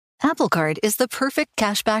Apple Card is the perfect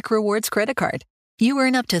cashback rewards credit card. You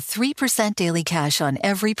earn up to 3% daily cash on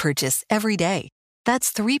every purchase every day.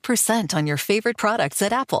 That's 3% on your favorite products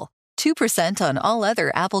at Apple, 2% on all other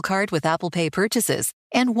Apple Card with Apple Pay purchases,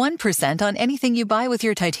 and 1% on anything you buy with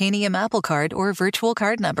your titanium Apple Card or virtual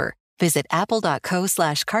card number. Visit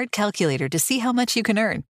apple.co/card calculator to see how much you can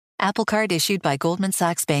earn. Apple Card issued by Goldman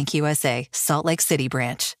Sachs Bank USA, Salt Lake City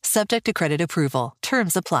branch. Subject to credit approval.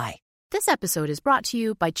 Terms apply. This episode is brought to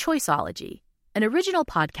you by Choiceology, an original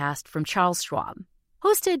podcast from Charles Schwab,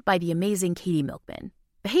 hosted by the amazing Katie Milkman,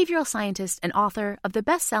 behavioral scientist and author of the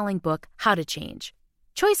best-selling book, How to Change.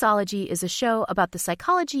 Choiceology is a show about the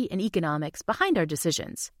psychology and economics behind our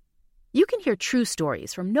decisions. You can hear true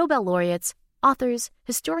stories from Nobel laureates, authors,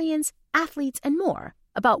 historians, athletes, and more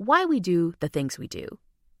about why we do the things we do.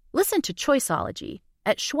 Listen to Choiceology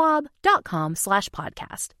at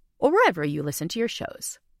schwab.com/podcast or wherever you listen to your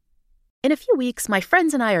shows. In a few weeks, my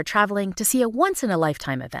friends and I are traveling to see a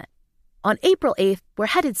once-in-a-lifetime event. On April 8th, we're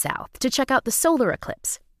headed south to check out the solar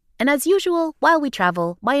eclipse. And as usual, while we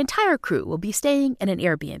travel, my entire crew will be staying in an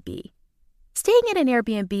Airbnb. Staying in an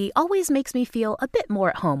Airbnb always makes me feel a bit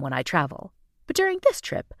more at home when I travel. But during this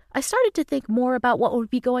trip, I started to think more about what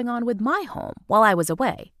would be going on with my home while I was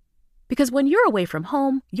away. Because when you're away from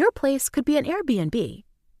home, your place could be an Airbnb.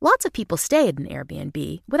 Lots of people stay at an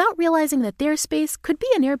Airbnb without realizing that their space could be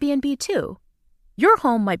an Airbnb too. Your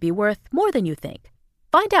home might be worth more than you think.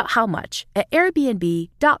 Find out how much at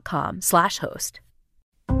airbnb.com/host.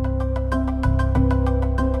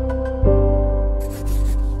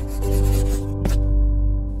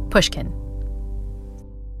 Pushkin.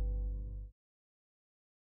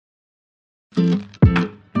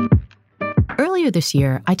 Earlier this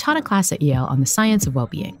year, I taught a class at Yale on the science of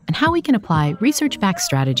well-being and how we can apply research-backed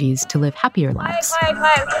strategies to live happier lives.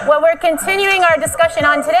 Quiet. What we're continuing our discussion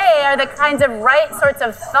on today are the kinds of right sorts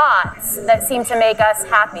of thoughts that seem to make us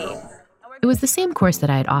happy. It was the same course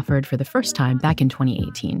that I had offered for the first time back in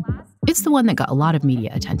 2018. It's the one that got a lot of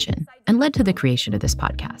media attention and led to the creation of this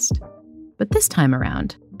podcast. But this time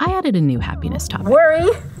around, I added a new happiness topic. Worry,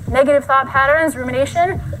 negative thought patterns,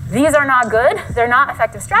 rumination, these are not good. They're not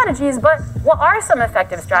effective strategies, but what are some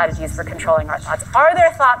effective strategies for controlling our thoughts? Are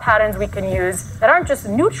there thought patterns we can use that aren't just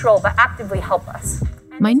neutral, but actively help us?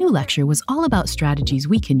 My new lecture was all about strategies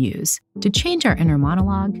we can use to change our inner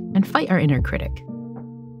monologue and fight our inner critic.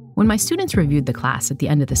 When my students reviewed the class at the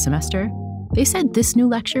end of the semester, they said this new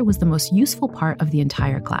lecture was the most useful part of the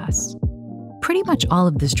entire class. Pretty much all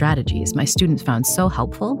of the strategies my students found so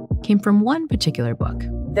helpful came from one particular book.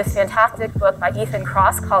 This fantastic book by Ethan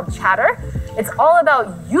Kross called Chatter. It's all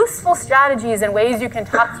about useful strategies and ways you can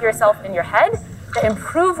talk to yourself in your head that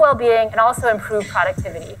improve well-being and also improve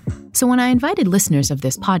productivity. So when I invited listeners of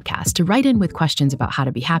this podcast to write in with questions about how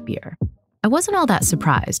to be happier, I wasn't all that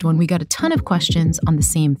surprised when we got a ton of questions on the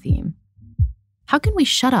same theme. How can we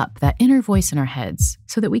shut up that inner voice in our heads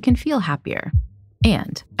so that we can feel happier?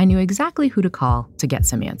 And I knew exactly who to call to get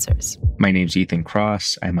some answers. My name's Ethan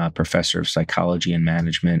Kross. I'm a professor of psychology and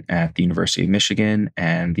management at the University of Michigan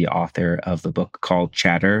and the author of the book called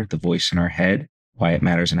Chatter, The Voice in Our Head, Why It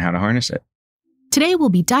Matters and How to Harness It. Today, we'll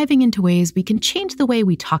be diving into ways we can change the way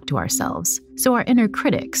we talk to ourselves so our inner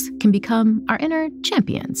critics can become our inner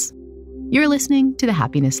champions. You're listening to the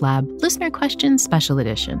Happiness Lab Listener Questions Special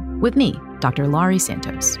Edition with me, Dr. Laurie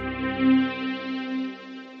Santos.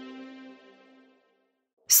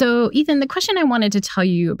 So, Ethan, the question I wanted to tell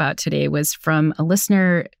you about today was from a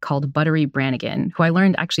listener called Buttery Brannigan, who I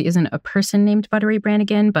learned actually isn't a person named Buttery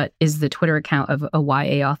Brannigan, but is the Twitter account of a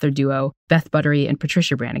YA author duo, Beth Buttery and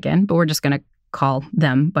Patricia Brannigan. But we're just going to call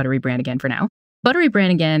them Buttery Brannigan for now. Buttery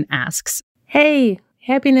Brannigan asks, "Hey,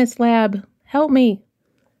 Happiness Lab, help me.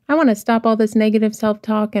 I want to stop all this negative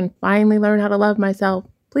self-talk and finally learn how to love myself.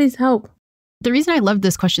 Please help." The reason I love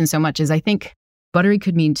this question so much is I think Buttery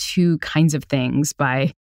could mean two kinds of things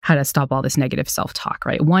by how to stop all this negative self-talk,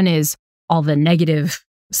 right? One is all the negative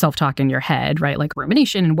self-talk in your head, right? Like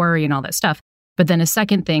rumination and worry and all that stuff. But then a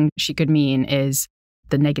second thing she could mean is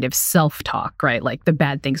the negative self-talk, right? Like the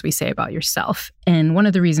bad things we say about yourself. And one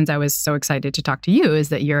of the reasons I was so excited to talk to you is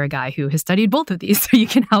that you're a guy who has studied both of these, so you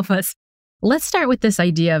can help us. Let's start with this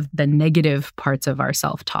idea of the negative parts of our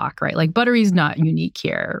self-talk, right? Like Buttery's not unique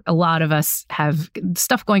here. A lot of us have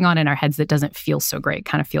stuff going on in our heads that doesn't feel so great,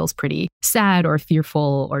 kind of feels pretty sad or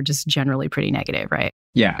fearful or just generally pretty negative, right?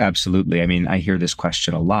 Yeah, absolutely. I mean, I hear this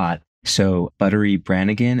question a lot. So Buttery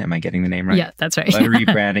Brannigan, am I getting the name right? Yeah, that's right. Buttery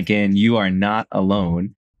Brannigan, you are not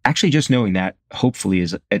alone. Actually, just knowing that hopefully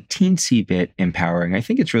is a teensy bit empowering. I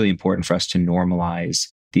think it's really important for us to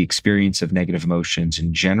normalize the experience of negative emotions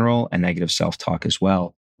in general and negative self-talk as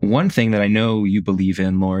well. One thing that I know you believe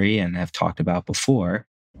in, Lori, and have talked about before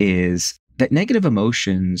is that negative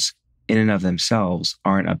emotions in and of themselves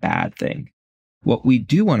aren't a bad thing. What we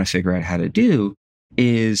do want to figure out how to do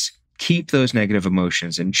is keep those negative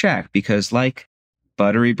emotions in check because like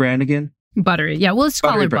Buttery Brannigan. Buttery. Yeah, well, let's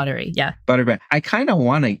call her Buttery. Yeah. Buttery Brannigan. I kind of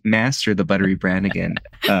want to master the Buttery Brannigan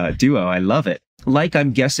duo. I love it. Like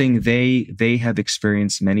I'm guessing they have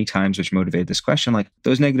experienced many times, which motivated this question, like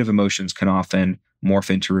those negative emotions can often morph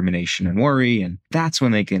into rumination and worry. And that's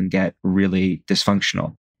when they can get really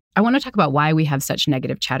dysfunctional. I want to talk about why we have such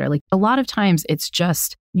negative chatter. Like a lot of times it's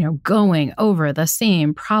just, going over the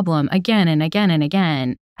same problem again and again and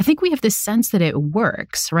again. I think we have this sense that it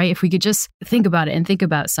works, right? If we could just think about it and think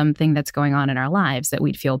about something that's going on in our lives, that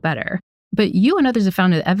we'd feel better. But you and others have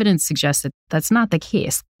found that evidence suggests that that's not the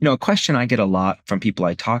case. A question I get a lot from people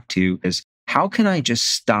I talk to is, how can I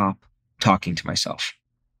just stop talking to myself?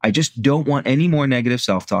 I just don't want any more negative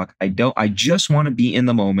self-talk. I just want to be in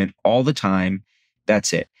the moment all the time.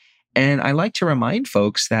 That's it. And I like to remind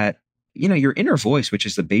folks that, your inner voice, which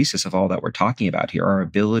is the basis of all that we're talking about here, our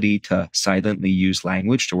ability to silently use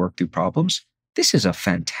language to work through problems, this is a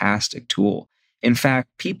fantastic tool. In fact,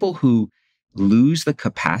 people who lose the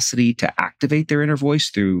capacity to activate their inner voice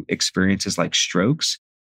through experiences like strokes,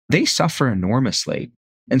 they suffer enormously.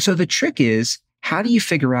 And so the trick is, how do you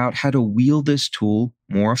figure out how to wield this tool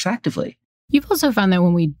more effectively? You've also found that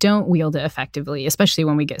when we don't wield it effectively, especially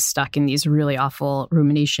when we get stuck in these really awful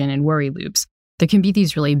rumination and worry loops, there can be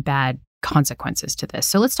these really bad consequences to this.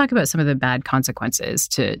 So let's talk about some of the bad consequences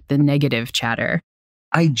to the negative chatter.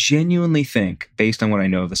 I genuinely think, based on what I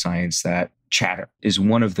know of the science, that chatter is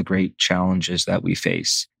one of the great challenges that we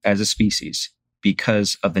face as a species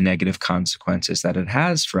because of the negative consequences that it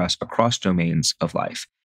has for us across domains of life.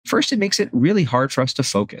 First, it makes it really hard for us to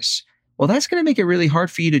focus. Well, that's going to make it really hard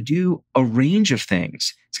for you to do a range of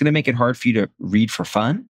things. It's going to make it hard for you to read for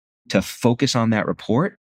fun, to focus on that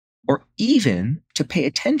report, or even to pay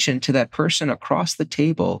attention to that person across the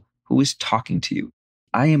table who is talking to you.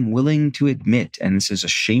 I am willing to admit, and this is a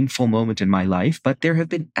shameful moment in my life, but there have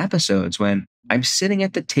been episodes when I'm sitting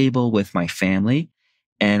at the table with my family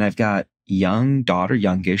and I've got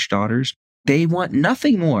youngish daughters. They want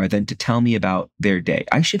nothing more than to tell me about their day.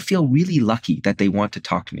 I should feel really lucky that they want to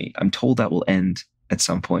talk to me. I'm told that will end at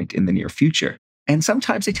some point in the near future. And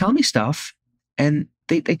sometimes they tell me stuff and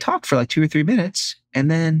they talk for like 2 or 3 minutes.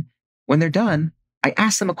 And then when they're done, I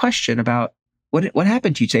ask them a question about what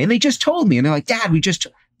happened to you today. And they just told me. And they're like, Dad,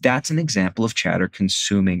 that's an example of chatter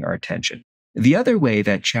consuming our attention. The other way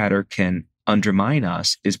that chatter can undermine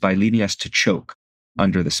us is by leading us to choke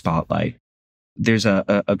under the spotlight. There's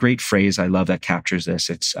a great phrase I love that captures this.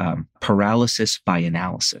 It's paralysis by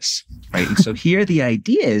analysis, right? And so here the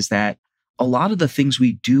idea is that a lot of the things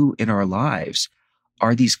we do in our lives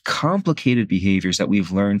are these complicated behaviors that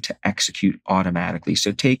we've learned to execute automatically.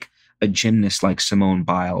 So take a gymnast like Simone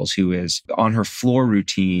Biles, who is on her floor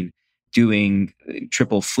routine doing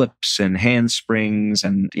triple flips and handsprings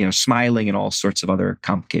and smiling and all sorts of other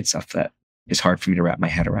complicated stuff that is hard for me to wrap my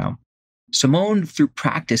head around. Simone, through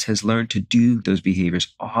practice, has learned to do those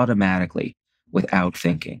behaviors automatically without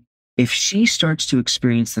thinking. If she starts to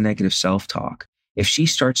experience the negative self-talk, if she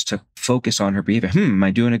starts to focus on her behavior, am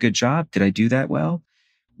I doing a good job? Did I do that well?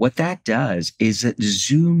 What that does is it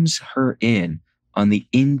zooms her in on the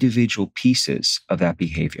individual pieces of that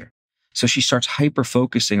behavior. So she starts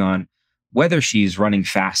hyper-focusing on whether she's running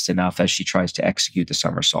fast enough as she tries to execute the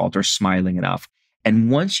somersault or smiling enough.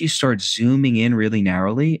 And once you start zooming in really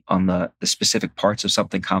narrowly on the specific parts of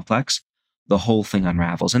something complex, the whole thing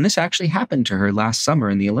unravels. And this actually happened to her last summer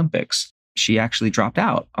in the Olympics. She actually dropped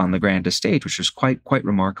out on the grandest stage, which was quite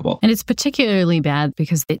remarkable. And it's particularly bad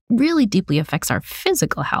because it really deeply affects our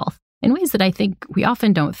physical health in ways that I think we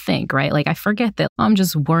often don't think, right? Like I forget that I'm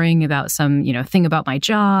just worrying about some, thing about my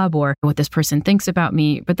job or what this person thinks about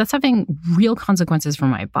me, but that's having real consequences for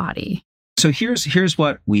my body. So here's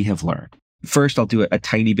what we have learned. First, I'll do a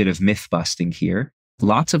tiny bit of myth busting here.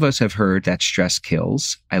 Lots of us have heard that stress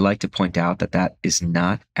kills. I like to point out that is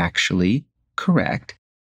not actually correct.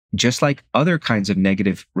 Just like other kinds of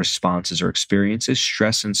negative responses or experiences,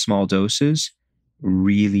 stress in small doses,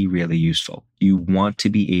 really, really useful. You want to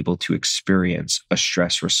be able to experience a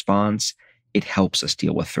stress response. It helps us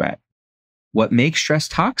deal with threat. What makes stress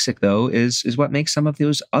toxic, though, is what makes some of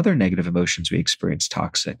those other negative emotions we experience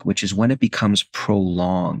toxic, which is when it becomes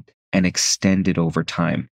prolonged and extended over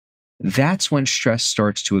time. That's when stress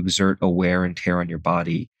starts to exert a wear and tear on your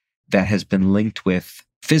body that has been linked with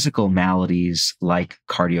physical maladies like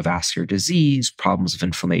cardiovascular disease, problems of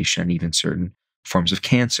inflammation, and even certain forms of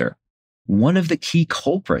cancer. One of the key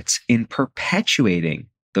culprits in perpetuating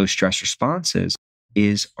those stress responses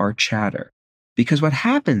is our chatter. Because what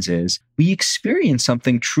happens is we experience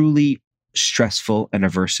something truly stressful and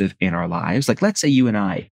aversive in our lives. Like, let's say you and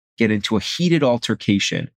I get into a heated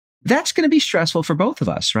altercation. That's going to be stressful for both of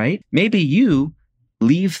us, right? Maybe you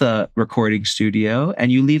leave the recording studio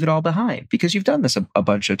and you leave it all behind because you've done this a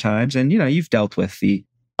bunch of times and, you've dealt with the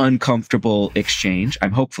uncomfortable exchange.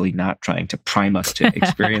 I'm hopefully not trying to prime us to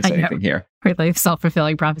experience anything here. Really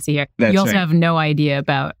self-fulfilling prophecy here. That's you also right. have no idea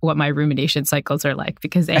about what my rumination cycles are like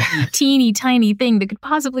because any teeny tiny thing that could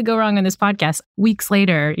possibly go wrong on this podcast, weeks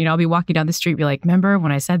later, I'll be walking down the street, be like, remember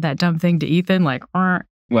when I said that dumb thing to Ethan? Like,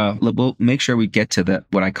 Well, we'll make sure we get to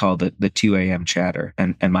what I call the 2 a.m. chatter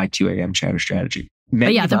and my 2 a.m. chatter strategy.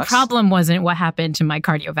 But yeah, the problem wasn't what happened to my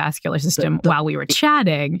cardiovascular system while we were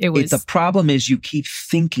chatting. The problem is you keep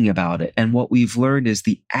thinking about it. And what we've learned is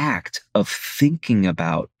the act of thinking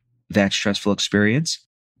about that stressful experience,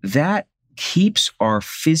 that keeps our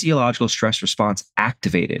physiological stress response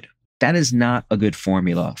activated. That is not a good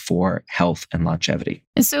formula for health and longevity.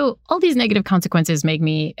 And so all these negative consequences make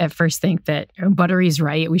me at first think that Buttery's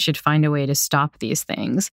right. We should find a way to stop these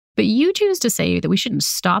things. But you choose to say that we shouldn't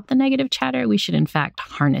stop the negative chatter. We should, in fact,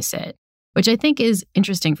 harness it, which I think is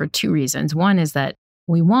interesting for two reasons. One is that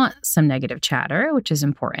we want some negative chatter, which is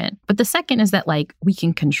important. But the second is that, we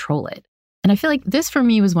can control it. And I feel like this, for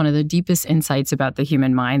me, was one of the deepest insights about the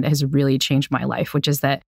human mind that has really changed my life, which is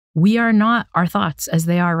that we are not our thoughts as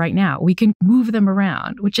they are right now. We can move them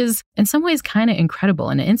around, which is in some ways kind of incredible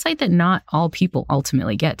and an insight that not all people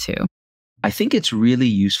ultimately get to. I think it's really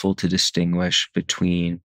useful to distinguish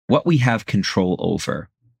between what we have control over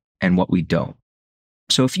and what we don't.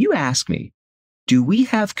 So if you ask me, do we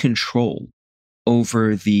have control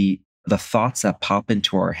over the thoughts that pop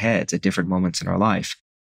into our heads at different moments in our life?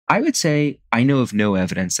 I would say I know of no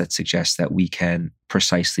evidence that suggests that we can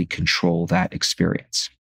precisely control that experience.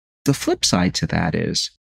 The flip side to that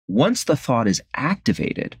is, once the thought is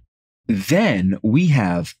activated, then we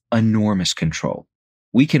have enormous control.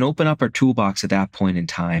 We can open up our toolbox at that point in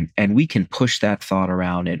time and we can push that thought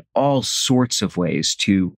around in all sorts of ways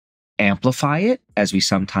to amplify it, as we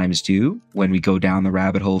sometimes do when we go down the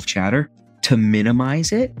rabbit hole of chatter, to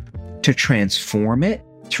minimize it, to transform it,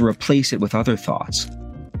 to replace it with other thoughts.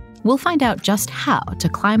 We'll find out just how to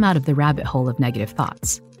climb out of the rabbit hole of negative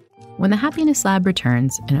thoughts when the Happiness Lab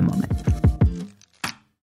returns in a moment.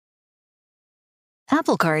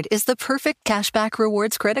 Apple Card is the perfect cashback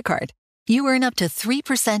rewards credit card. You earn up to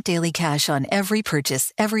 3% daily cash on every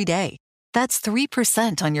purchase every day. That's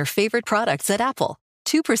 3% on your favorite products at Apple,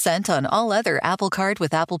 2% on all other Apple Card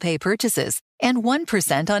with Apple Pay purchases, and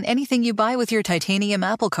 1% on anything you buy with your titanium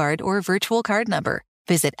Apple Card or virtual card number.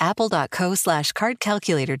 Visit apple.co/card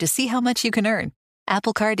calculator to see how much you can earn.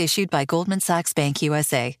 Apple Card issued by Goldman Sachs Bank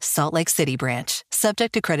USA, Salt Lake City branch.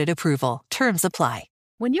 Subject to credit approval. Terms apply.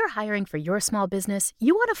 When you're hiring for your small business,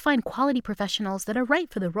 you want to find quality professionals that are right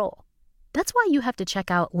for the role. That's why you have to check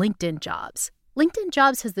out LinkedIn Jobs. LinkedIn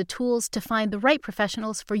Jobs has the tools to find the right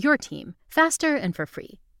professionals for your team, faster and for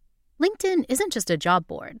free. LinkedIn isn't just a job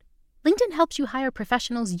board. LinkedIn helps you hire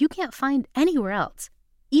professionals you can't find anywhere else,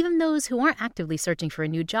 even those who aren't actively searching for a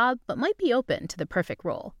new job but might be open to the perfect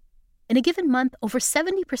role. In a given month, over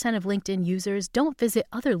 70% of LinkedIn users don't visit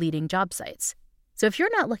other leading job sites. So if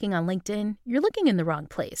you're not looking on LinkedIn, you're looking in the wrong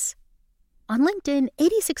place. On LinkedIn,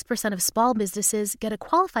 86% of small businesses get a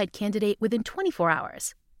qualified candidate within 24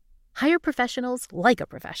 hours. Hire professionals like a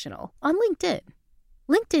professional on LinkedIn.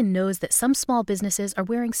 LinkedIn knows that some small businesses are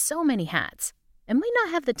wearing so many hats and might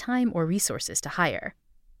not have the time or resources to hire.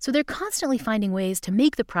 So they're constantly finding ways to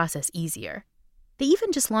make the process easier. They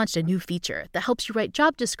even just launched a new feature that helps you write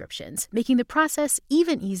job descriptions, making the process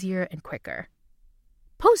even easier and quicker.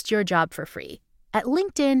 Post your job for free at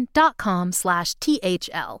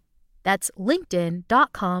linkedin.com/THL. That's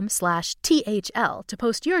linkedin.com/THL to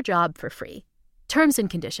post your job for free. Terms and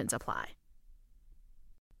conditions apply.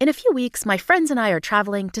 In a few weeks, my friends and I are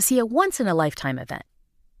traveling to see a once-in-a-lifetime event.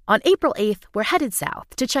 On April 8th, we're headed south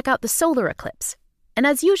to check out the solar eclipse. And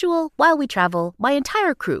as usual, while we travel, my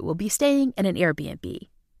entire crew will be staying in an Airbnb.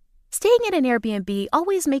 Staying at an Airbnb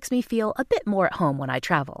always makes me feel a bit more at home when I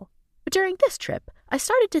travel. But during this trip, I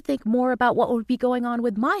started to think more about what would be going on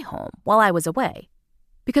with my home while I was away.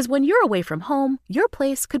 Because when you're away from home, your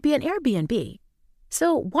place could be an Airbnb.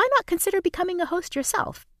 So why not consider becoming a host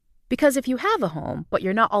yourself? Because if you have a home, but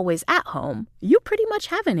you're not always at home, you pretty much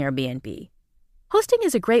have an Airbnb. Hosting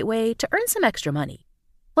is a great way to earn some extra money.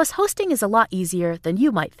 Plus, hosting is a lot easier than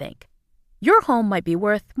you might think. Your home might be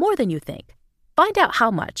worth more than you think. Find out how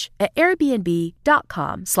much at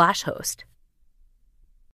airbnb.com/host.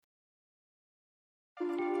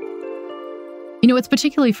 You know, what's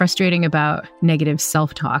particularly frustrating about negative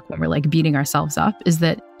self-talk when we're like beating ourselves up is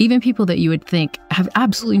that even people that you would think have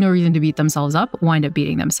absolutely no reason to beat themselves up wind up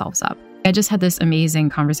beating themselves up. I just had this amazing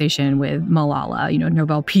conversation with Malala,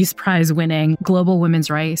 Nobel Peace Prize winning global women's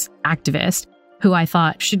rights activist, who I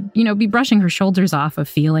thought should, be brushing her shoulders off of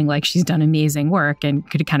feeling like she's done amazing work and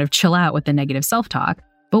could kind of chill out with the negative self-talk.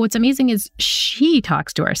 But what's amazing is she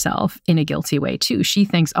talks to herself in a guilty way too. She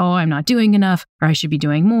thinks, oh, I'm not doing enough, or I should be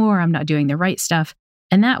doing more. I'm not doing the right stuff.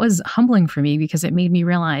 And that was humbling for me because it made me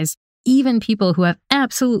realize even people who have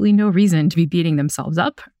absolutely no reason to be beating themselves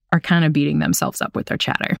up are kind of beating themselves up with their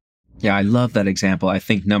chatter. Yeah, I love that example. I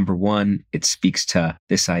think number one, it speaks to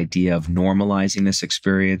this idea of normalizing this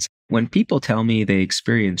experience. When people tell me they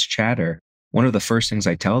experience chatter, one of the first things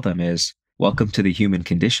I tell them is, welcome to the human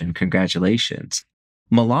condition. Congratulations.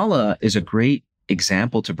 Malala is a great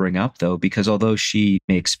example to bring up, though, because although she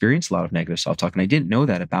may experience a lot of negative self-talk, and I didn't know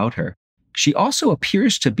that about her, she also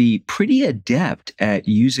appears to be pretty adept at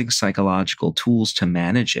using psychological tools to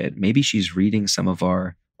manage it. Maybe she's reading some of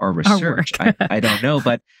our research. I don't know.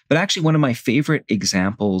 But actually, one of my favorite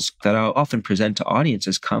examples that I'll often present to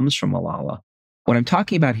audiences comes from Malala. What I'm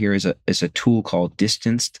talking about here is a tool called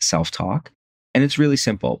distanced self-talk. And it's really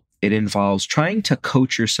simple. It involves trying to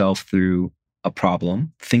coach yourself through a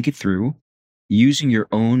problem, think it through, using your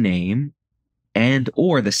own name and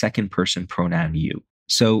or the second person pronoun you.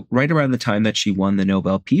 So right around the time that she won the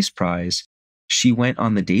Nobel Peace Prize, she went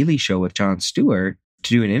on The Daily Show with Jon Stewart to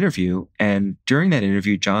do an interview. And during that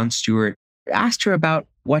interview, Jon Stewart asked her about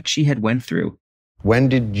what she had went through. When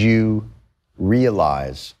did you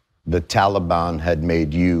realize the Taliban had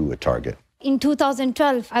made you a target? In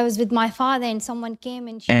 2012, I was with my father and someone came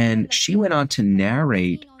and she went on to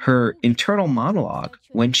narrate her internal monologue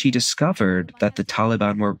when she discovered that the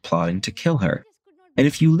Taliban were plotting to kill her. And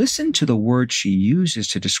if you listen to the words she uses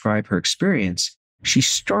to describe her experience, she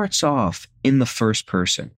starts off in the first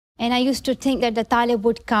person. And I used to think that the Talib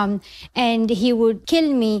would come and he would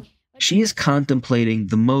kill me. She is contemplating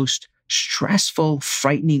the most stressful,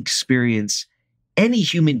 frightening experience any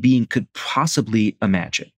human being could possibly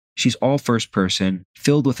imagine. She's all first person,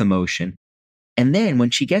 filled with emotion. And then when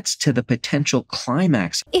she gets to the potential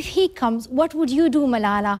climax, if he comes, what would you do,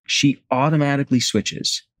 Malala? She automatically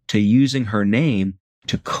switches to using her name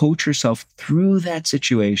to coach herself through that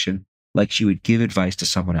situation like she would give advice to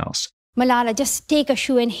someone else. Malala, just take a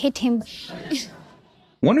shoe and hit him.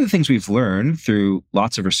 One of the things we've learned through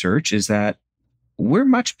lots of research is that we're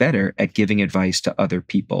much better at giving advice to other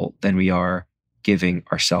people than we are giving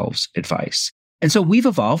ourselves advice. And so we've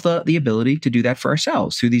evolved the ability to do that for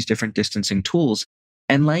ourselves through these different distancing tools.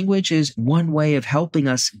 And language is one way of helping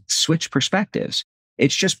us switch perspectives.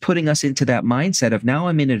 It's just putting us into that mindset of now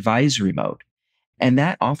I'm in advisory mode. And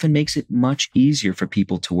that often makes it much easier for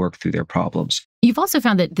people to work through their problems. You've also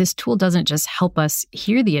found that this tool doesn't just help us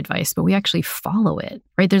hear the advice, but we actually follow it,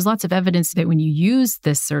 right? There's lots of evidence that when you use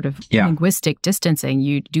this sort of linguistic distancing,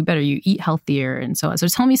 you do better, you eat healthier and so on. So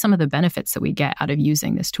tell me some of the benefits that we get out of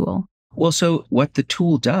using this tool. Well, so what the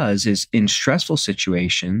tool does is in stressful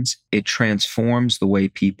situations, it transforms the way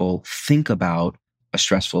people think about a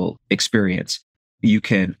stressful experience. You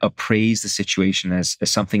can appraise the situation as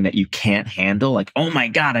something that you can't handle, like, oh my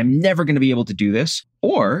God, I'm never going to be able to do this.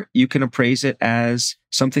 Or you can appraise it as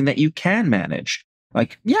something that you can manage.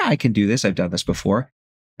 Like, yeah, I can do this. I've done this before.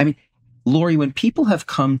 I mean, Lori, when people have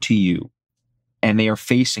come to you and they are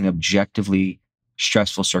facing objectively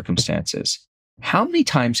stressful circumstances, how many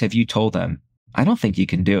times have you told them, I don't think you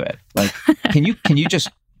can do it? Like, can you just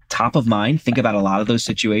top of mind think about a lot of those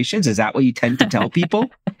situations? Is that what you tend to tell people?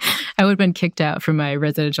 I would have been kicked out from my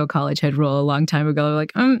residential college head role a long time ago.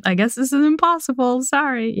 Like, I guess this is impossible.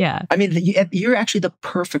 Sorry. Yeah. I mean, you're actually the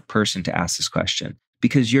perfect person to ask this question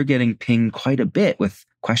because you're getting pinged quite a bit with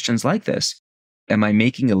questions like this. Am I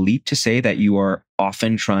making a leap to say that you are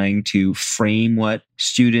often trying to frame what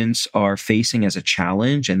students are facing as a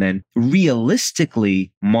challenge and then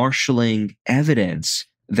realistically marshaling evidence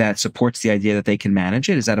that supports the idea that they can manage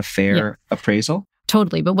it? Is that a fair appraisal?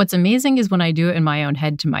 Totally. But what's amazing is when I do it in my own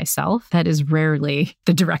head to myself, that is rarely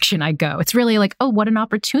the direction I go. It's really like, oh, what an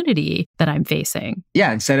opportunity that I'm facing.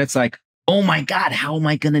 Yeah. Instead, it's like, oh my God, how am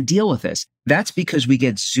I going to deal with this? That's because we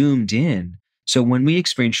get zoomed in. So when we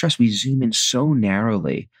experience stress, we zoom in so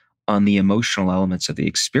narrowly on the emotional elements of the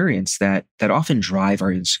experience that often drive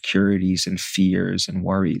our insecurities and fears and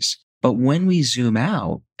worries. But when we zoom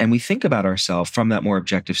out and we think about ourselves from that more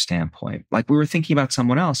objective standpoint, like we were thinking about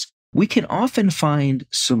someone else, we can often find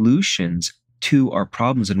solutions to our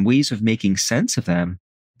problems and ways of making sense of them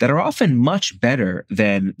that are often much better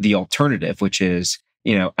than the alternative, which is,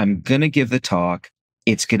 I'm going to give the talk.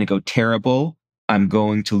 It's going to go terrible. I'm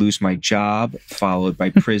going to lose my job, followed by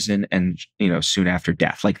prison and, soon after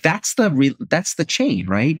death. Like that's the chain,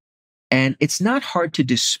 right? And it's not hard to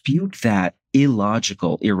dispute that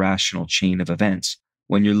illogical, irrational chain of events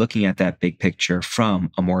when you're looking at that big picture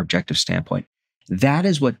from a more objective standpoint. That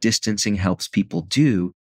is what distancing helps people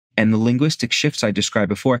do. And the linguistic shifts I described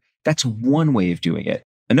before, that's one way of doing it.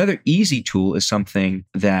 Another easy tool is something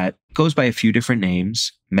that goes by a few different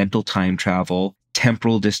names: mental time travel,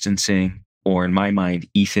 temporal distancing, or in my mind,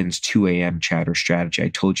 Ethan's 2 a.m. chatter strategy. I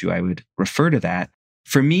told you I would refer to that.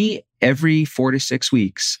 For me, every 4 to 6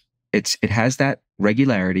 weeks, it has that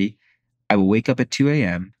regularity. I will wake up at 2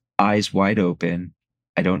 a.m., eyes wide open.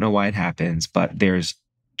 I don't know why it happens, but there's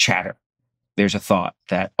chatter. There's a thought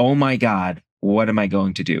that, oh my God, what am I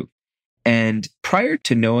going to do? And prior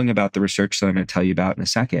to knowing about the research that I'm going to tell you about in a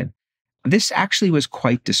second, this actually was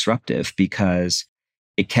quite disruptive because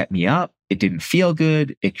it kept me up. It didn't feel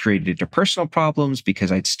good. It created interpersonal problems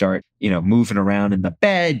because I'd start, moving around in the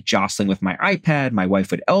bed, jostling with my iPad. My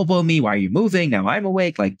wife would elbow me. Why are you moving? Now I'm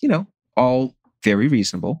awake. All very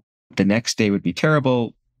reasonable. The next day would be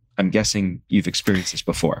terrible. I'm guessing you've experienced this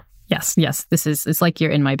before. Yes. It's like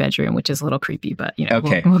you're in my bedroom, which is a little creepy, but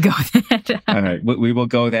okay. We'll go with it. All right, we will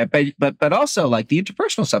go there. But also like the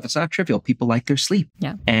interpersonal stuff, it's not trivial. People like their sleep.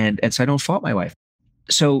 Yeah. And so I don't fault my wife.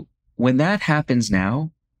 So when that happens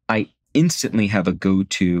now, I instantly have a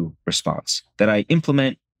go-to response that I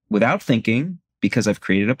implement without thinking because I've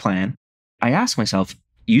created a plan. I ask myself,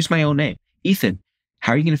 use my own name. Ethan,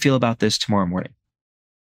 how are you going to feel about this tomorrow morning?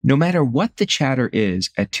 No matter what the chatter is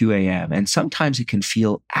at 2 a.m., and sometimes it can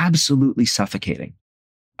feel absolutely suffocating,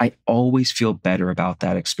 I always feel better about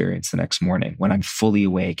that experience the next morning when I'm fully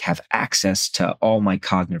awake, have access to all my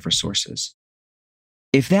cognitive resources.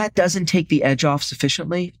 If that doesn't take the edge off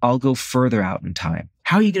sufficiently, I'll go further out in time.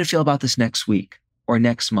 How are you going to feel about this next week or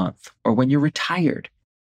next month or when you're retired?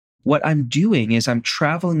 What I'm doing is I'm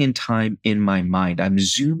traveling in time in my mind. I'm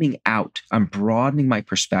zooming out. I'm broadening my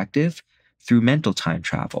perspective through mental time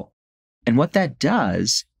travel. And what that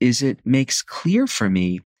does is it makes clear for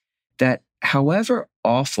me that however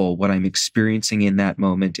awful what I'm experiencing in that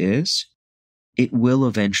moment is, it will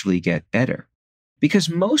eventually get better. Because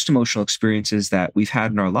most emotional experiences that we've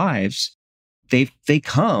had in our lives, they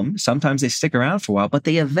come, sometimes they stick around for a while, but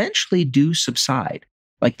they eventually do subside.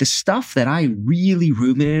 Like the stuff that I really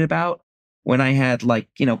ruminated about when I had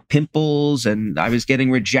pimples and I was getting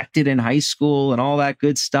rejected in high school and all that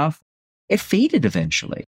good stuff, it faded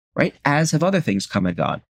eventually, right? As have other things come and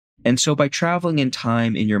gone. And so by traveling in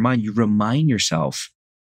time in your mind, you remind yourself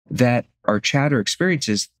that our chatter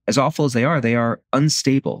experiences, as awful as they are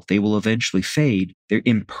unstable. They will eventually fade. They're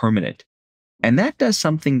impermanent. And that does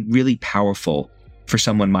something really powerful for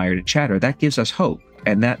someone mired in chatter. That gives us hope.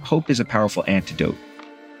 And that hope is a powerful antidote.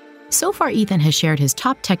 So far, Ethan has shared his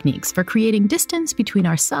top techniques for creating distance between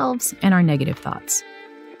ourselves and our negative thoughts.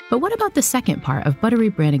 But what about the second part of Buttery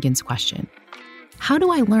Brannigan's question? How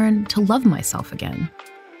do I learn to love myself again?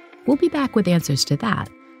 We'll be back with answers to that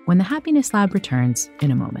when the Happiness Lab returns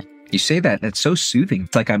in a moment. You say that, that's so soothing.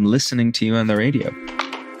 It's like I'm listening to you on the radio.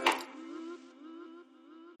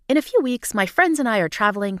 In a few weeks, my friends and I are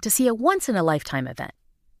traveling to see a once-in-a-lifetime event.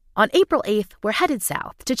 On April 8th, we're headed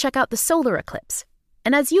south to check out the solar eclipse.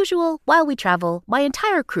 And as usual, while we travel, my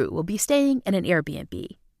entire crew will be staying in an Airbnb.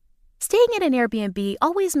 Staying in an Airbnb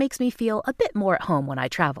always makes me feel a bit more at home when I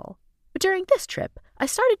travel. But during this trip, I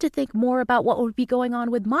started to think more about what would be going on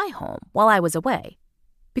with my home while I was away.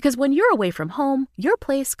 Because when you're away from home, your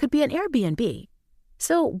place could be an Airbnb.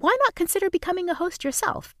 So why not consider becoming a host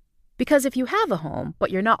yourself? Because if you have a home, but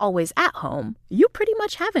you're not always at home, you pretty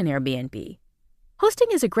much have an Airbnb. Hosting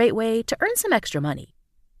is a great way to earn some extra money.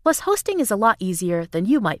 Plus, hosting is a lot easier than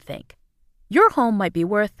you might think. Your home might be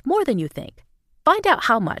worth more than you think. Find out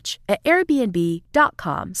how much at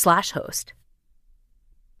airbnb.com/host.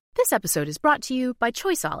 This episode is brought to you by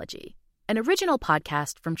Choiceology, an original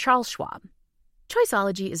podcast from Charles Schwab.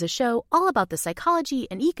 Choiceology is a show all about the psychology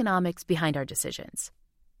and economics behind our decisions.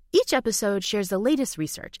 Each episode shares the latest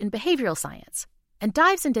research in behavioral science and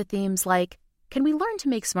dives into themes like, can we learn to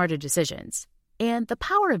make smarter decisions? And the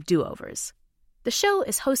power of do-overs. The show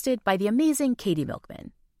is hosted by the amazing Katie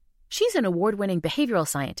Milkman. She's an award-winning behavioral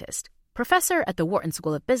scientist, professor at the Wharton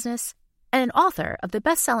School of Business, and an author of the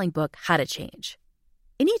best-selling book, How to Change.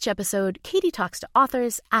 In each episode, Katie talks to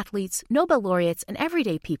authors, athletes, Nobel laureates, and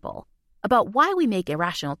everyday people about why we make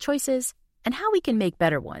irrational choices and how we can make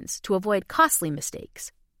better ones to avoid costly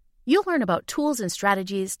mistakes. You'll learn about tools and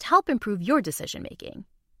strategies to help improve your decision-making,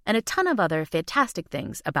 and a ton of other fantastic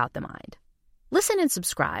things about the mind. Listen and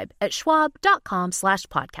subscribe at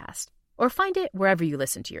schwab.com/podcast, or find it wherever you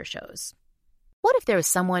listen to your shows. What if there was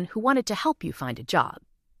someone who wanted to help you find a job?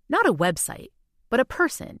 Not a website, but a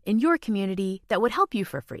person in your community that would help you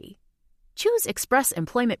for free. Choose Express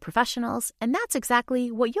Employment Professionals, and that's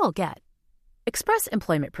exactly what you'll get. Express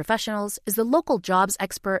Employment Professionals is the local jobs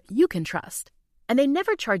expert you can trust, and they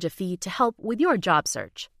never charge a fee to help with your job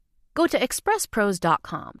search. Go to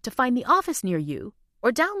expresspros.com to find the office near you,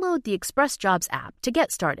 or download the Express Jobs app to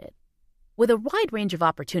get started. With a wide range of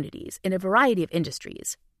opportunities in a variety of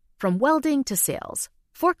industries, from welding to sales,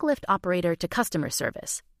 forklift operator to customer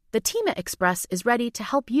service, the team at Express is ready to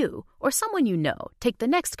help you or someone you know take the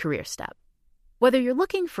next career step. Whether you're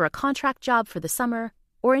looking for a contract job for the summer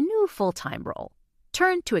or a new full-time role,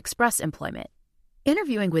 turn to Express Employment.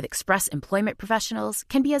 Interviewing with Express Employment Professionals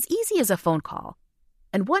can be as easy as a phone call,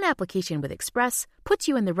 and one application with Express puts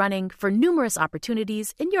you in the running for numerous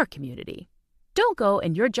opportunities in your community. Don't go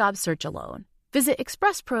in your job search alone. Visit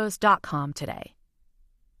expresspros.com today.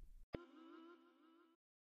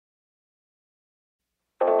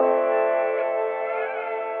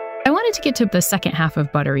 I wanted to get to the second half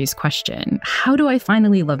of Buttery's question. How do I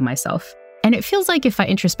finally love myself? And it feels like if I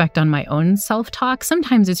introspect on my own self-talk,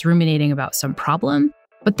 sometimes it's ruminating about some problem,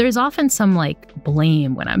 but there's often some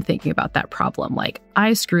blame when I'm thinking about that problem. Like,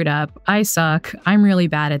 I screwed up, I suck, I'm really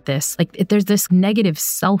bad at this. There's this negative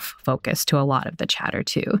self-focus to a lot of the chatter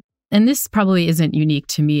too. And this probably isn't unique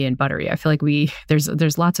to me and Buttery. I feel like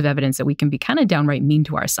there's lots of evidence that we can be kind of downright mean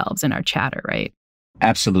to ourselves in our chatter, right?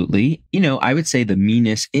 Absolutely. I would say the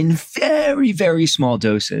meanness in very, very small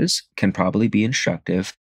doses can probably be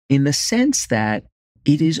instructive in the sense that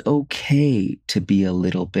it is okay to be a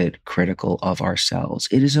little bit critical of ourselves.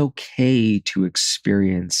 It is okay to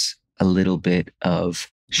experience a little bit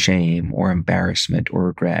of shame or embarrassment or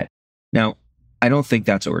regret. Now, I don't think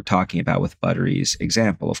that's what we're talking about with Buttery's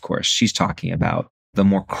example, of course. She's talking about the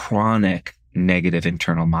more chronic negative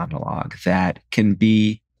internal monologue that can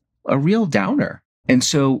be a real downer. And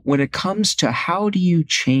so when it comes to how do you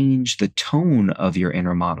change the tone of your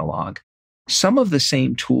inner monologue, some of the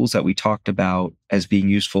same tools that we talked about as being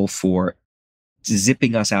useful for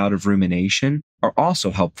zipping us out of rumination are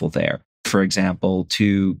also helpful there. For example,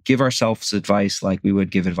 to give ourselves advice like we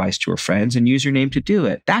would give advice to our friends and use your name to do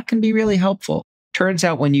it. That can be really helpful. Turns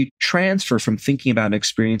out when you transfer from thinking about an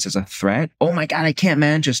experience as a threat, oh my God, I can't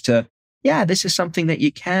manage this, to, yeah, this is something that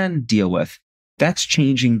you can deal with. That's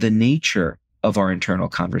changing the nature of our internal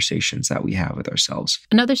conversations that we have with ourselves.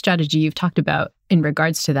 Another strategy you've talked about in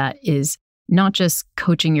regards to that is not just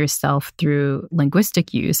coaching yourself through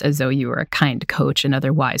linguistic use as though you were a kind coach,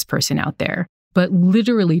 another wise person out there, but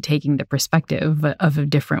literally taking the perspective of a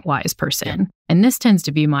different wise person. Yeah. And this tends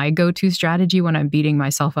to be my go-to strategy when I'm beating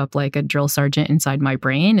myself up like a drill sergeant inside my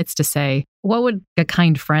brain. It's to say, what would a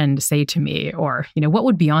kind friend say to me? Or, what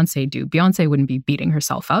would Beyonce do? Beyonce wouldn't be beating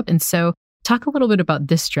herself up. And so talk a little bit about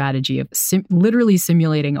this strategy of literally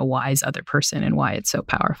simulating a wise other person and why it's so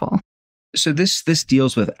powerful. So this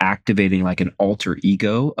deals with activating like an alter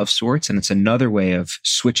ego of sorts. And it's another way of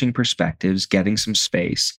switching perspectives, getting some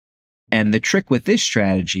space. And the trick with this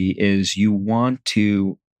strategy is you want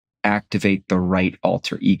to activate the right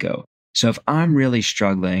alter ego. So if I'm really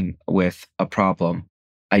struggling with a problem,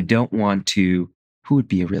 I don't want to, who would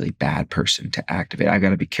be a really bad person to activate? I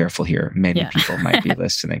got to be careful here. Many people might be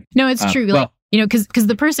listening. No, it's true. Because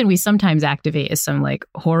the person we sometimes activate is some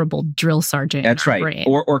horrible drill sergeant. That's right. Brain.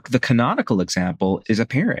 Or the canonical example is a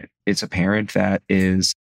parent. It's a parent that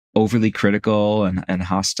is overly critical and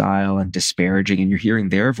hostile and disparaging, and you're hearing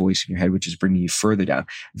their voice in your head, which is bringing you further down.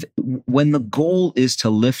 When the goal is to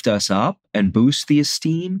lift us up and boost the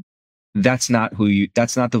esteem, that's not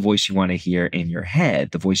the voice you want to hear in your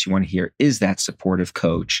head. The voice you want to hear is that supportive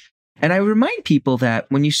coach. And I remind people that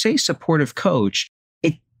when you say supportive coach,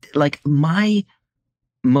 my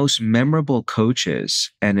most memorable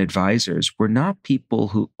coaches and advisors were not people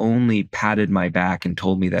who only patted my back and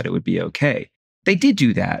told me that it would be okay. They did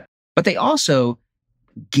do that, but they also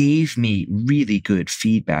gave me really good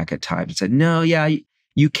feedback at times and said, no, yeah,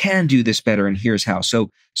 you can do this better, and here's how. So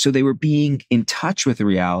they were being in touch with the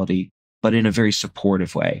reality, but in a very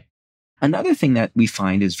supportive way. Another thing that we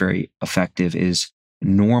find is very effective is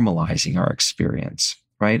normalizing our experience,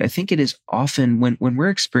 right? I think it is often when we're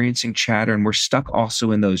experiencing chatter and we're stuck also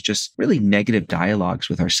in those just really negative dialogues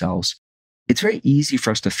with ourselves, it's very easy for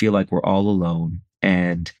us to feel like we're all alone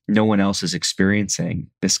and no one else is experiencing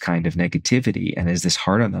this kind of negativity and is this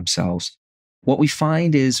hard on themselves. What we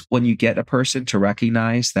find is when you get a person to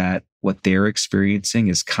recognize that what they're experiencing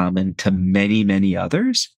is common to many, many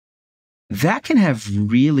others, that can have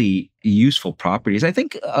really useful properties. I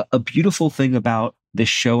think a beautiful thing about this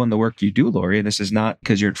show and the work you do, Lori, and this is not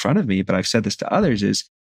because you're in front of me, but I've said this to others, is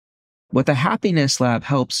what the Happiness Lab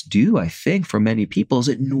helps do, I think, for many people is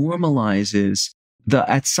it normalizes the,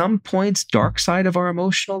 at some points, dark side of our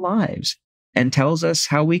emotional lives and tells us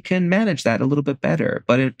how we can manage that a little bit better.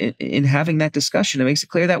 But in having that discussion, it makes it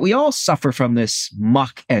clear that we all suffer from this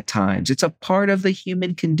muck at times. It's a part of the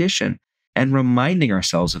human condition. And reminding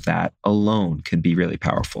ourselves of that alone can be really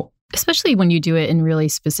powerful. Especially when you do it in really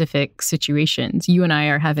specific situations. You and I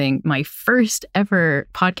are having my first ever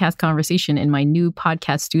podcast conversation in my new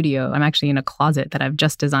podcast studio. I'm actually in a closet that I've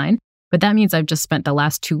just designed, but that means I've just spent the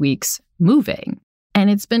last 2 weeks moving. And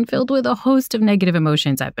it's been filled with a host of negative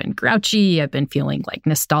emotions. I've been grouchy, I've been feeling like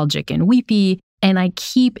nostalgic and weepy. And I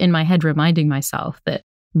keep in my head reminding myself that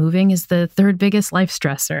moving is the third biggest life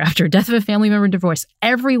stressor after death of a family member and divorce.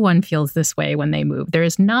 Everyone feels this way when they move. There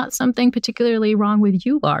is not something particularly wrong with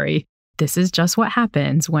you, Laurie. This is just what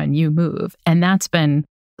happens when you move. And that's been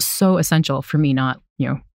so essential for me not,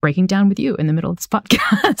 breaking down with you in the middle of this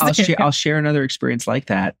podcast. I'll share another experience like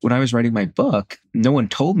that. When I was writing my book, no one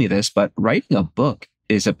told me this, but writing a book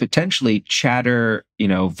is a potentially chatter,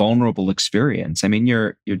 vulnerable experience. I mean,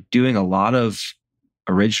 you're doing a lot of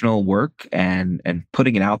original work and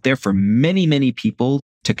putting it out there for many, many people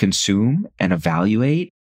to consume and evaluate.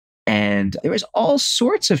 And there was all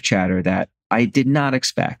sorts of chatter that I did not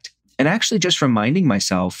expect. And actually just reminding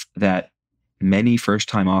myself that many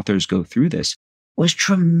first-time authors go through this was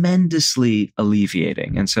tremendously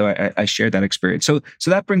alleviating. And so I shared that experience. So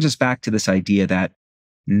that brings us back to this idea that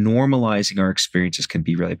normalizing our experiences can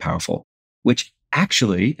be really powerful, which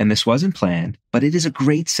actually, and this wasn't planned, but it is a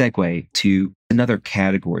great segue to another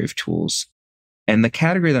category of tools. And the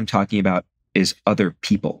category that I'm talking about is other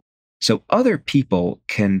people. So other people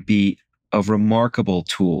can be a remarkable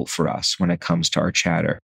tool for us when it comes to our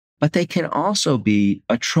chatter, but they can also be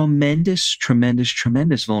a tremendous, tremendous,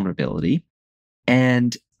 tremendous vulnerability.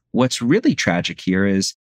 And what's really tragic here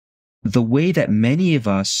is the way that many of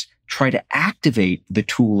us try to activate the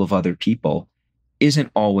tool of other people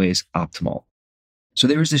isn't always optimal. So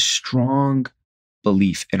there is this strong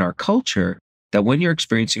belief in our culture that when you're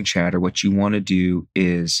experiencing chatter, what you want to do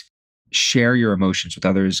is share your emotions with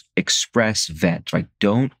others, express, vent, right?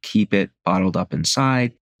 Don't keep it bottled up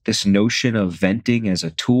inside. This notion of venting as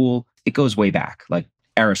a tool, it goes way back, like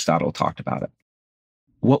Aristotle talked about it.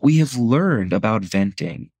 What we have learned about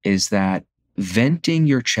venting is that venting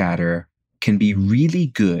your chatter can be really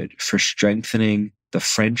good for strengthening the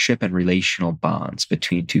friendship and relational bonds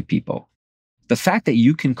between two people. The fact that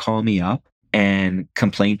you can call me up and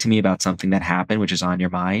complain to me about something that happened, which is on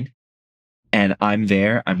your mind, and I'm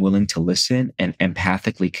there, I'm willing to listen and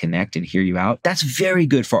empathically connect and hear you out, that's very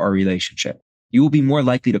good for our relationship. You will be more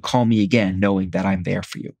likely to call me again knowing that I'm there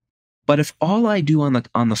for you. But if all I do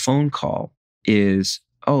on the phone call is,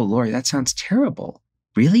 "Oh, Laurie, that sounds terrible.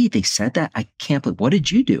 Really? They said that? I can't believe, what did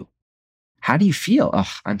you do? How do you feel?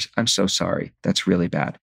 Oh, I'm so sorry. That's really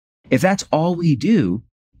bad." If that's all we do,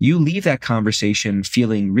 you leave that conversation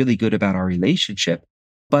feeling really good about our relationship,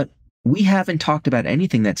 but we haven't talked about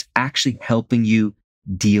anything that's actually helping you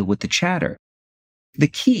deal with the chatter. The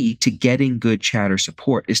key to getting good chatter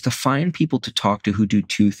support is to find people to talk to who do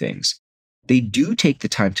two things. They do take the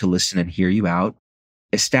time to listen and hear you out.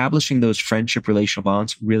 Establishing those friendship relational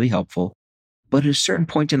bonds, really helpful. But at a certain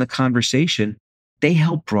point in the conversation, they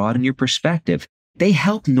help broaden your perspective. They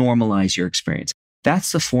help normalize your experience.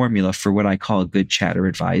 That's the formula for what I call a good chatter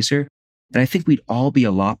advisor. And I think we'd all be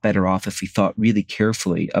a lot better off if we thought really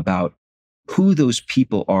carefully about who those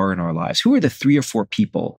people are in our lives. Who are the 3 or 4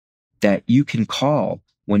 people that you can call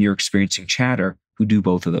when you're experiencing chatter who do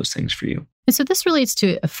both of those things for you? And so this relates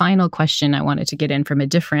to a final question I wanted to get in from a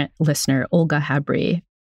different listener, Olga Habri,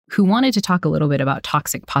 who wanted to talk a little bit about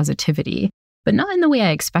toxic positivity, but not in the way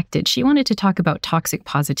I expected. She wanted to talk about toxic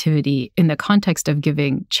positivity in the context of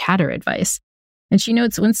giving chatter advice. And she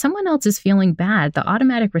notes, when someone else is feeling bad, the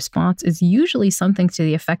automatic response is usually something to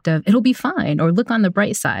the effect of, "It'll be fine," or "Look on the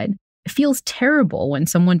bright side." It feels terrible when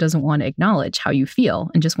someone doesn't want to acknowledge how you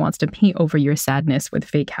feel and just wants to paint over your sadness with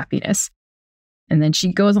fake happiness. And then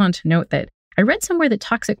she goes on to note that, "I read somewhere that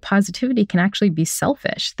toxic positivity can actually be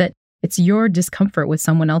selfish, that it's your discomfort with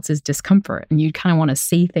someone else's discomfort, and you kind of want to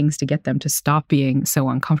say things to get them to stop being so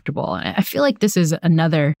uncomfortable." And I feel like this is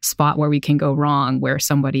another spot where we can go wrong, where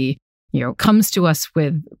somebody, comes to us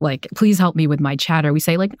with like, "Please help me with my chatter." We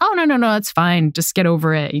say like, "Oh, no, it's fine. Just get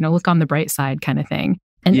over it. Look on the bright side," kind of thing.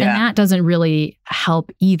 And that doesn't really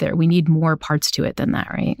help either. We need more parts to it than that,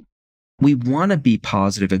 right? We want to be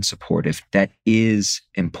positive and supportive. That is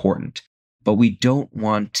important. But we don't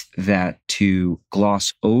want that to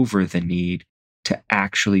gloss over the need to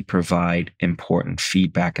actually provide important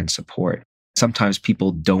feedback and support. Sometimes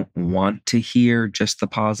people don't want to hear just the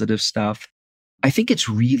positive stuff. I think it's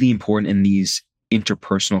really important in these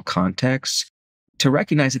interpersonal contexts to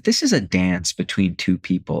recognize that this is a dance between two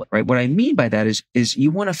people, right? What I mean by that is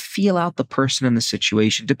you want to feel out the person in the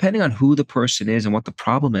situation, depending on who the person is and what the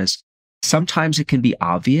problem is. Sometimes it can be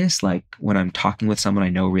obvious, like when I'm talking with someone I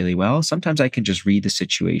know really well. Sometimes I can just read the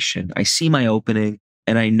situation. I see my opening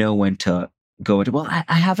and I know when to go into, well,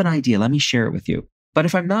 I have an idea. Let me share it with you. But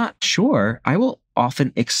if I'm not sure, I will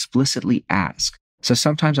often explicitly ask. So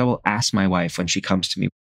sometimes I will ask my wife when she comes to me,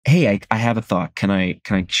 hey, I have a thought. Can I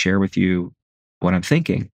share with you what I'm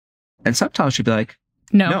thinking? And sometimes she'll be like,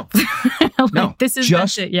 no, like, no, this is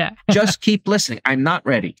just it. Yeah. just keep listening. I'm not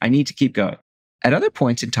ready. I need to keep going. At other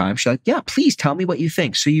points in time, she's like, yeah, please tell me what you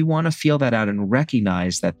think. So you want to feel that out and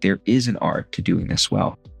recognize that there is an art to doing this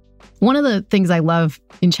well. One of the things I love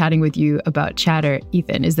in chatting with you about chatter,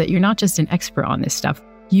 Ethan, is that you're not just an expert on this stuff.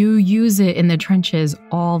 You use it in the trenches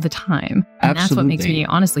all the time. And Absolutely. That's what makes me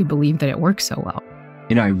honestly believe that it works so well.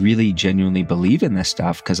 I really genuinely believe in this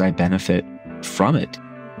stuff because I benefit from it.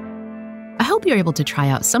 I hope you're able to try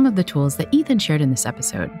out some of the tools that Ethan shared in this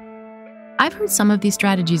episode. I've heard some of these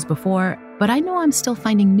strategies before, but I know I'm still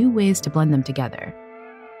finding new ways to blend them together.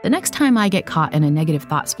 The next time I get caught in a negative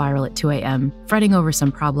thought spiral at 2 a.m., fretting over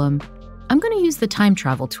some problem, I'm going to use the time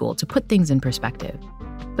travel tool to put things in perspective.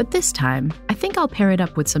 But this time, I think I'll pair it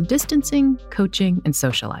up with some distancing, coaching, and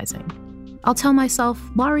socializing. I'll tell myself,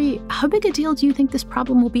 Laurie, how big a deal do you think this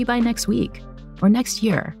problem will be by next week? Or next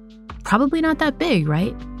year? Probably not that big,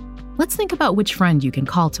 right? Let's think about which friend you can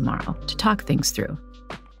call tomorrow to talk things through.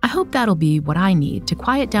 I hope that'll be what I need to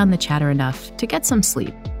quiet down the chatter enough to get some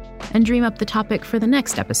sleep and dream up the topic for the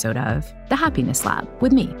next episode of The Happiness Lab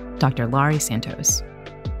with me, Dr. Laurie Santos.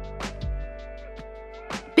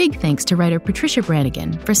 Big thanks to writer Patricia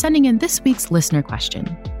Brannigan for sending in this week's listener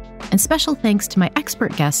question. And special thanks to my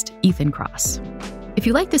expert guest, Ethan Kross. If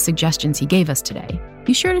you like the suggestions he gave us today,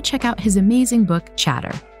 be sure to check out his amazing book,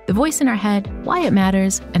 Chatter, The Voice in Our Head, Why It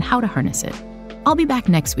Matters, and How to Harness It. I'll be back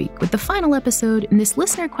next week with the final episode in this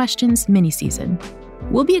Listener Questions mini-season.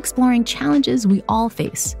 We'll be exploring challenges we all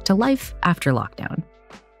face to life after lockdown.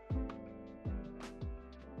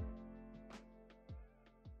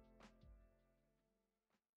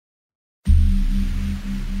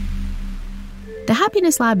 The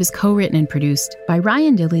Happiness Lab is co-written and produced by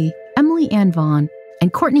Ryan Dilley, Emily Ann Vaughn,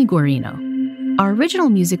 and Courtney Guarino. Our original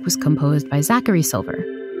music was composed by Zachary Silver,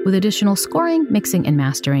 with additional scoring, mixing, and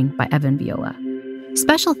mastering by Evan Viola.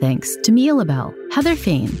 Special thanks to Mia LaBelle, Heather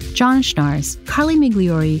Fain, John Schnars, Carly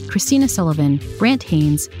Migliori, Christina Sullivan, Brant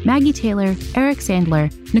Haynes, Maggie Taylor, Eric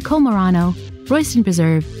Sandler, Nicole Morano, Royston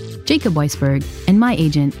Preserve, Jacob Weisberg, and my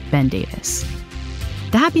agent, Ben Davis.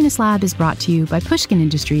 The Happiness Lab is brought to you by Pushkin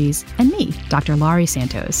Industries and me, Dr. Laurie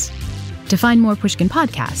Santos. To find more Pushkin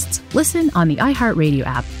podcasts, listen on the iHeartRadio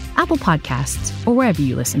app, Apple Podcasts, or wherever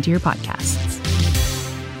you listen to your podcasts.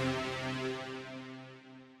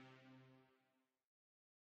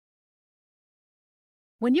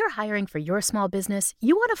 When you're hiring for your small business,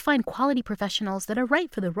 you want to find quality professionals that are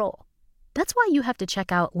right for the role. That's why you have to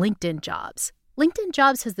check out LinkedIn Jobs. LinkedIn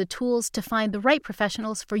Jobs has the tools to find the right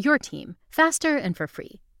professionals for your team, faster and for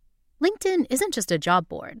free. LinkedIn isn't just a job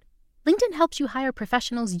board. LinkedIn helps you hire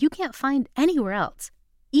professionals you can't find anywhere else,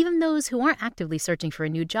 even those who aren't actively searching for a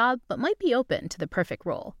new job but might be open to the perfect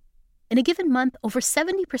role. In a given month, over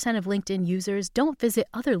 70% of LinkedIn users don't visit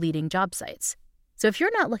other leading job sites. So if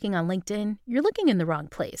you're not looking on LinkedIn, you're looking in the wrong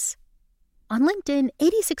place. On LinkedIn,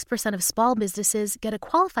 86% of small businesses get a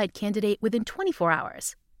qualified candidate within 24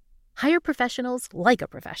 hours. Hire professionals like a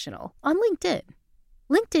professional on LinkedIn.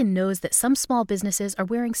 LinkedIn knows that some small businesses are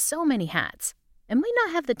wearing so many hats and might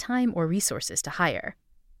not have the time or resources to hire.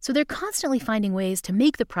 So they're constantly finding ways to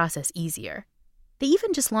make the process easier. They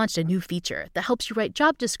even just launched a new feature that helps you write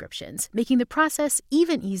job descriptions, making the process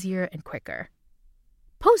even easier and quicker.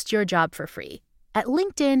 Post your job for free at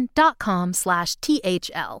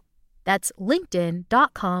linkedin.com/THL. That's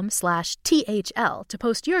linkedin.com/THL to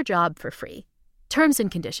post your job for free. Terms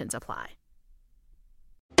and conditions apply.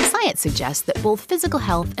 Science suggests that both physical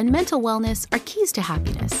health and mental wellness are keys to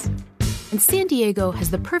happiness. And San Diego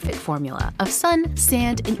has the perfect formula of sun,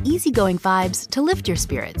 sand, and easygoing vibes to lift your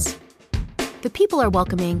spirits. The people are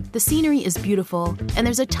welcoming, the scenery is beautiful, and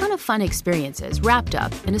there's a ton of fun experiences wrapped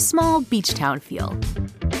up in a small beach town feel.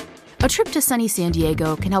 A trip to sunny San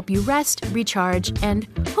Diego can help you rest, recharge, and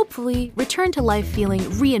hopefully return to life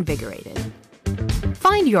feeling reinvigorated.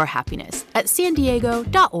 Find your happiness at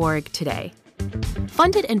sandiego.org today.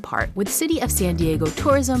 Funded in part with City of San Diego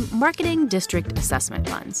Tourism Marketing District Assessment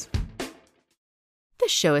Funds.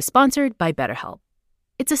 This show is sponsored by BetterHelp.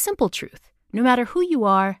 It's a simple truth. No matter who you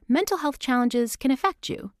are, mental health challenges can affect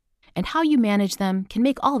you, and how you manage them can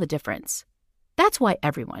make all the difference. That's why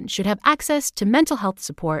everyone should have access to mental health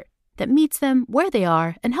support that meets them where they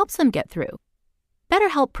are and helps them get through.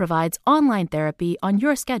 BetterHelp provides online therapy on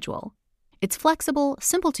your schedule. It's flexible,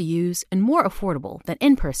 simple to use, and more affordable than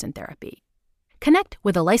in-person therapy. Connect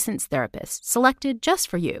with a licensed therapist selected just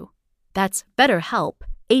for you. That's BetterHelp,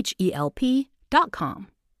 HELP.com.